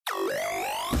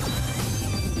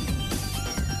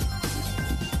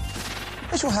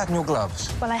Where's your hat and your gloves?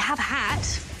 Well, I have a hat.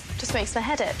 Just makes the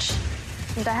head itch.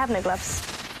 And I have no gloves.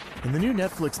 In the new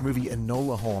Netflix movie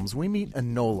Enola Holmes, we meet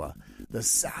Enola, the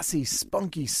sassy,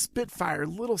 spunky, spitfire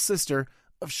little sister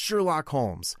of Sherlock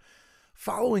Holmes.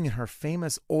 Following in her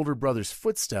famous older brother's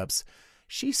footsteps,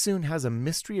 she soon has a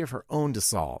mystery of her own to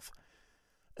solve.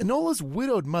 Enola's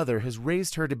widowed mother has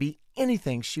raised her to be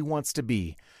anything she wants to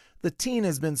be. The teen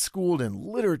has been schooled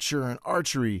in literature and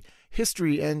archery,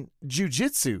 history, and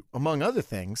jujitsu, among other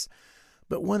things.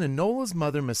 But when Enola's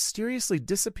mother mysteriously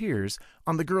disappears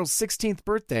on the girl's 16th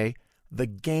birthday, the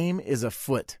game is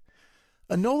afoot.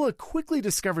 Enola quickly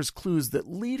discovers clues that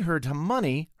lead her to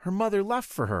money her mother left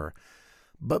for her.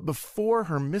 But before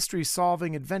her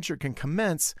mystery-solving adventure can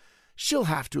commence, she'll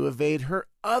have to evade her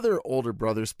other older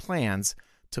brother's plans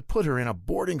to put her in a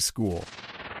boarding school.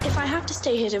 If I have to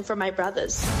stay hidden from my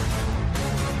brothers,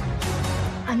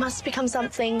 I must become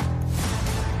something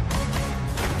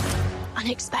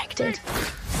unexpected.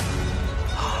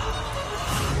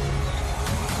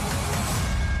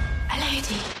 A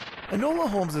lady. Enola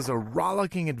Holmes is a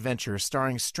rollicking adventure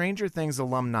starring Stranger Things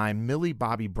alumni Millie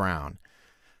Bobby Brown.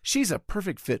 She's a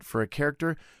perfect fit for a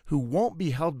character who won't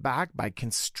be held back by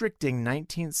constricting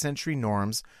 19th century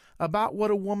norms about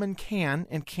what a woman can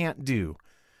and can't do.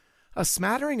 A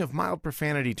smattering of mild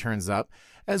profanity turns up,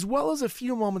 as well as a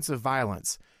few moments of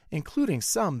violence, including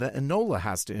some that Enola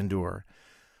has to endure.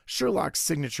 Sherlock's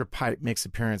signature pipe makes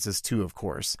appearances too, of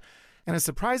course, and a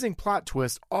surprising plot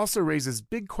twist also raises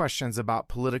big questions about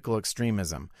political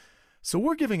extremism. So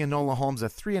we're giving Enola Holmes a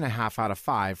 3.5 out of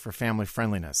 5 for family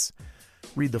friendliness.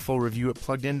 Read the full review at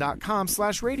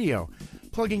pluggedin.com/radio.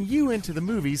 Plugging you into the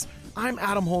movies, I'm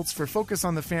Adam Holtz for Focus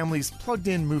on the Family's Plugged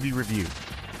In Movie Review.